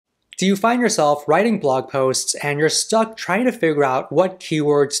Do you find yourself writing blog posts and you're stuck trying to figure out what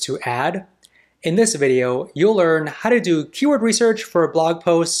keywords to add? In this video, you'll learn how to do keyword research for blog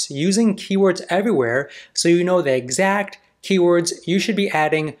posts using Keywords Everywhere so you know the exact keywords you should be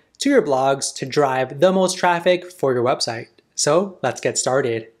adding to your blogs to drive the most traffic for your website. So let's get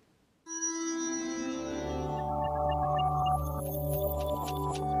started.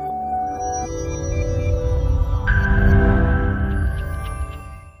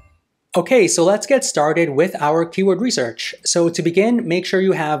 Okay, so let's get started with our keyword research. So to begin, make sure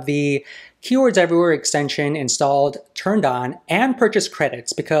you have the Keywords Everywhere extension installed, turned on, and purchase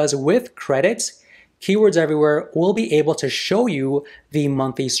credits, because with credits, Keywords Everywhere will be able to show you the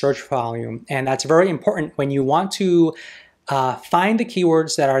monthly search volume. And that's very important when you want to find the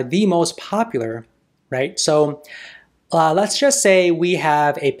keywords that are the most popular, right? So let's just say we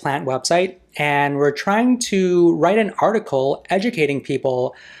have a plant website and we're trying to write an article educating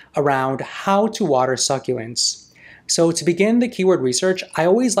people around how to water succulents. So to begin the keyword research, I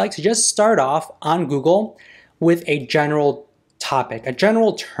always like to just start off on Google with a general topic, a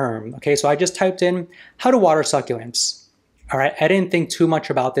general term. Okay, so I just typed in how to water succulents. All right, I didn't think too much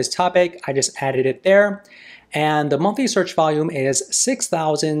about this topic. I just added it there. And the monthly search volume is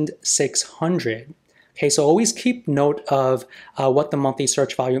 6,600. Okay, so always keep note of what the monthly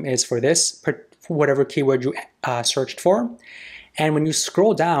search volume is for this, for whatever keyword you searched for. And when you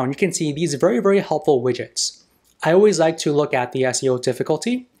scroll down, you can see these very, very helpful widgets. I always like to look at the SEO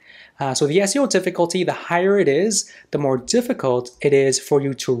difficulty. So the SEO difficulty, the higher it is, the more difficult it is for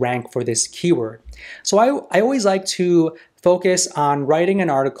you to rank for this keyword. So I always like to focus on writing an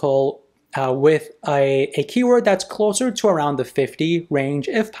article with a keyword that's closer to around the 50 range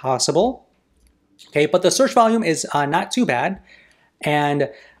if possible. Okay, but the search volume is not too bad. And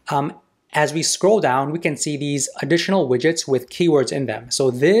as we scroll down, we can see these additional widgets with keywords in them.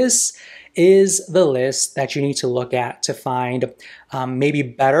 So this is the list that you need to look at to find maybe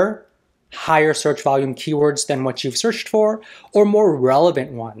better, higher search volume keywords than what you've searched for, or more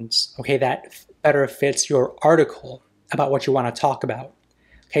relevant ones, okay, that better fits your article about what you want to talk about.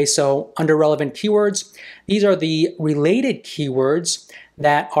 Okay, so under relevant keywords, these are the related keywords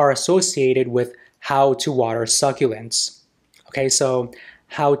that are associated with how to water succulents. Okay, so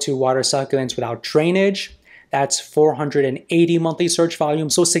how to water succulents without drainage, that's 480 monthly search volume,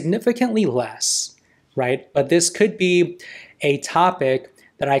 so significantly less, right? But this could be a topic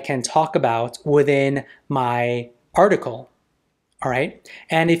that I can talk about within my article, all right?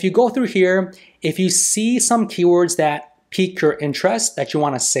 And if you go through here, if you see some keywords that pique your interest that you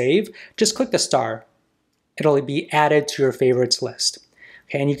want to save, just click the star. It'll be added to your favorites list.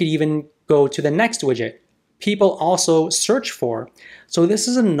 Okay, and you could even go to the next widget. People also search for. So this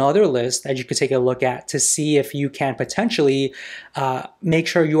is another list that you could take a look at to see if you can potentially make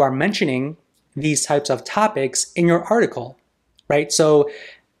sure you are mentioning these types of topics in your article, right? So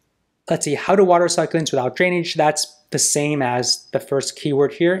let's see, how to water succulents without drainage. That's the same as the first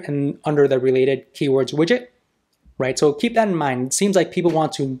keyword here and under the related keywords widget, right? So keep that in mind. It seems like people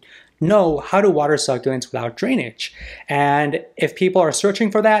want to know how to water succulents without drainage. And if people are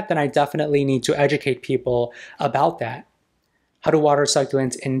searching for that, then I definitely need to educate people about that. How to water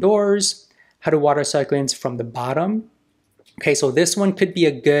succulents indoors, how to water succulents from the bottom. Okay, so this one could be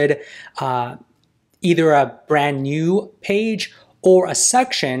a good, either a brand new page or a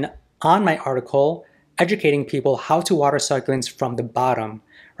section on my article educating people how to water succulents from the bottom.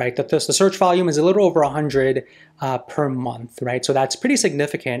 Right, the search volume is a little over 100 per month, right? So that's pretty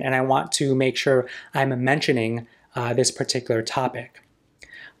significant, and I want to make sure I'm mentioning this particular topic.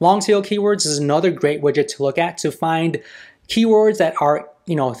 Long tail keywords is another great widget to look at to find keywords that are,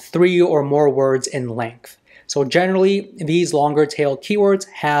 3 or more words in length. So generally, these longer tail keywords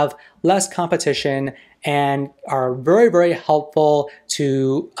have less competition and are very, very helpful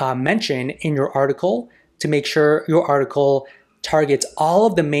to mention in your article to make sure your article targets all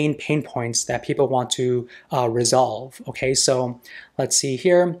of the main pain points that people want to resolve. Okay, so let's see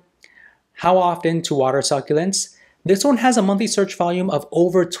here. How often to water succulents? This one has a monthly search volume of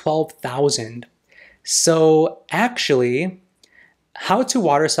over 12,000. So actually, how to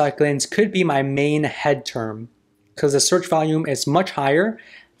water succulents could be my main head term because the search volume is much higher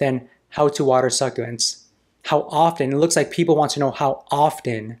than how to water succulents. How often? It looks like people want to know how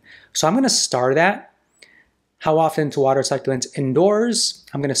often. So I'm going to star that. How often to water succulents indoors.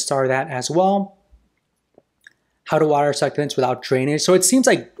 I'm going to star that as well. How to water succulents without drainage. So it seems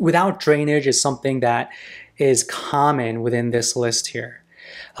like without drainage is something that is common within this list here.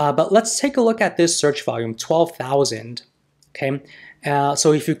 But let's take a look at this search volume, 12,000. Okay,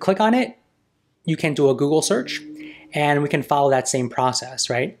 so if you click on it, you can do a Google search and we can follow that same process,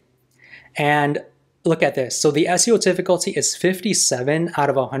 right? And look at this. So the SEO difficulty is 57 out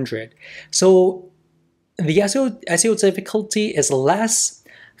of 100. So the SEO difficulty is less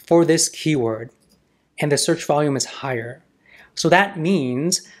for this keyword, and the search volume is higher. So that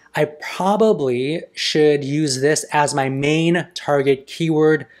means I probably should use this as my main target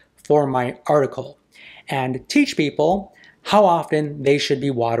keyword for my article and teach people how often they should be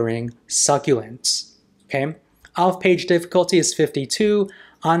watering succulents. Okay, off-page difficulty is 52,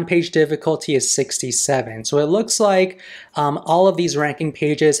 on-page difficulty is 67. So it looks like all of these ranking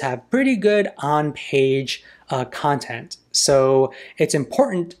pages have pretty good on-page content. So it's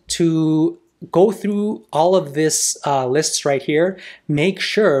important to go through all of this lists right here, make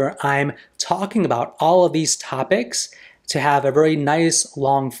sure I'm talking about all of these topics to have a very nice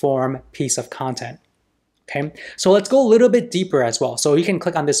long form piece of content. Okay, so let's go a little bit deeper as well. So you can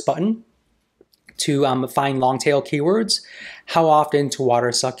click on this button to find long tail keywords, how often to water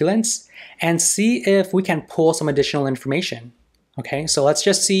succulents, and see if we can pull some additional information. Okay, so let's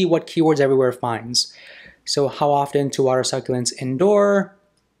just see what Keywords Everywhere finds. So how often to water succulents indoor,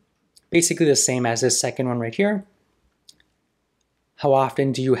 basically the same as this second one right here. How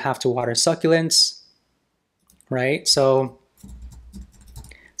often do you have to water succulents, right? So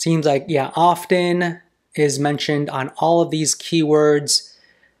seems like, yeah, often is mentioned on all of these keywords,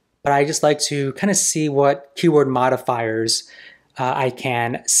 but I just like to kind of see what keyword modifiers I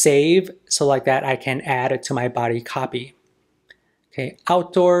can save, so like that I can add it to my body copy. Okay,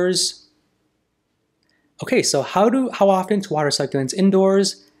 outdoors. Okay, so how often to water succulents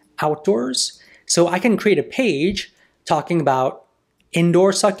indoors, outdoors. So I can create a page talking about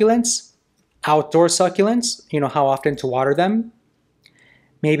indoor succulents, outdoor succulents, how often to water them.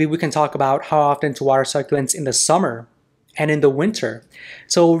 Maybe we can talk about how often to water succulents in the summer and in the winter.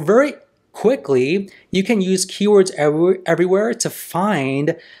 So very quickly, you can use Keywords Everywhere to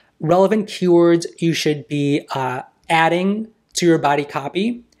find relevant keywords you should be adding to your body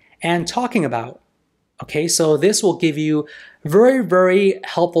copy and talking about. Okay, so this will give you very, very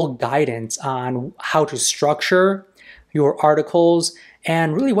helpful guidance on how to structure your articles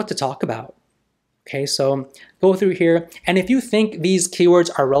and really what to talk about. Okay, so go through here, and if you think these keywords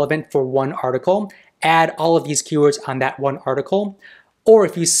are relevant for one article, add all of these keywords on that one article. Or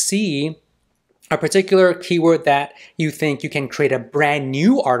if you see a particular keyword that you think you can create a brand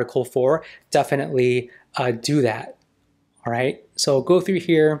new article for, definitely do that. All right, so go through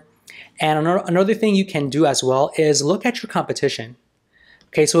here. And another thing you can do as well is look at your competition.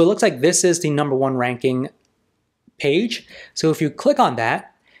 Okay, so it looks like this is the #1 ranking page. So if you click on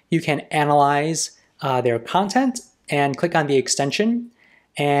that, you can analyze their content and click on the extension,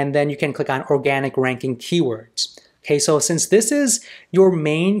 and then you can click on organic ranking keywords. Okay, so since this is your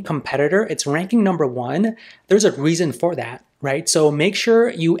main competitor, it's ranking #1, there's a reason for that, right? So make sure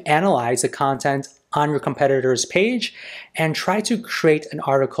you analyze the content on your competitor's page and try to create an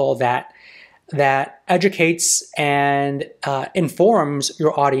article that educates and informs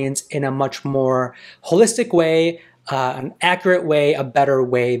your audience in a much more holistic way, an accurate way, a better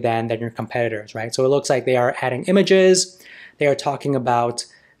way than your competitors, right? So it looks like they are adding images, they are talking about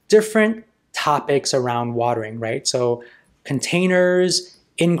different topics around watering, right? So containers,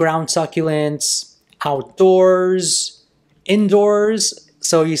 in-ground succulents, outdoors, indoors.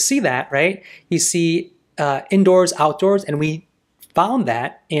 So you see that, right? You see indoors, outdoors, and we found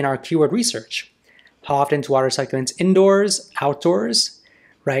that in our keyword research. How often to water succulents indoors, outdoors,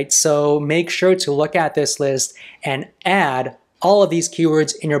 right? So make sure to look at this list and add all of these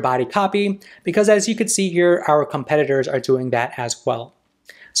keywords in your body copy, because as you can see here, our competitors are doing that as well.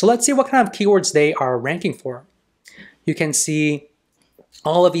 So let's see what kind of keywords they are ranking for. You can see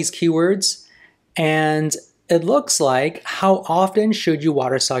all of these keywords, and it looks like how often should you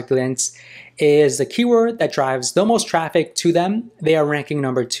water succulents is the keyword that drives the most traffic to them. They are ranking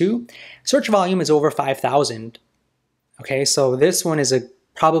 #2. Search volume is over 5,000. Okay, so this one is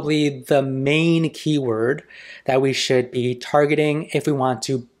probably the main keyword that we should be targeting if we want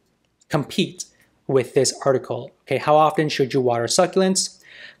to compete with this article. Okay, how often should you water succulents?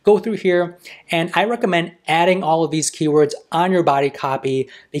 Go through here, and I recommend adding all of these keywords on your body copy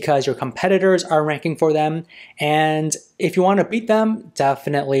because your competitors are ranking for them. And if you want to beat them,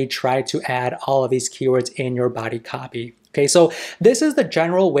 definitely try to add all of these keywords in your body copy. Okay, so this is the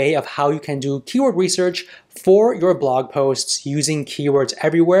general way of how you can do keyword research for your blog posts using Keywords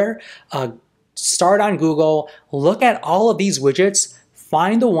Everywhere. Start on Google, look at all of these widgets,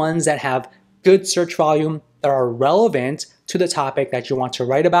 find the ones that have good search volume, that are relevant to the topic that you want to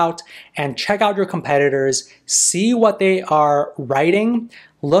write about, and check out your competitors, see what they are writing,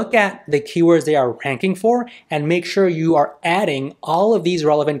 look at the keywords they are ranking for, and make sure you are adding all of these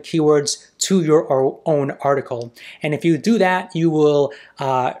relevant keywords to your own article. And if you do that, you will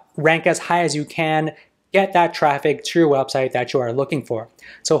rank as high as you can, get that traffic to your website that you are looking for.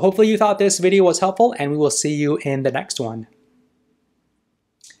 So hopefully you thought this video was helpful, and we will see you in the next one.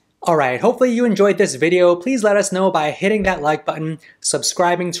 Alright, hopefully you enjoyed this video. Please let us know by hitting that like button,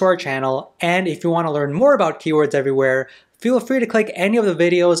 subscribing to our channel, and if you want to learn more about Keywords Everywhere, feel free to click any of the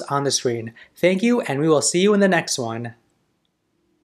videos on the screen. Thank you, and we will see you in the next one.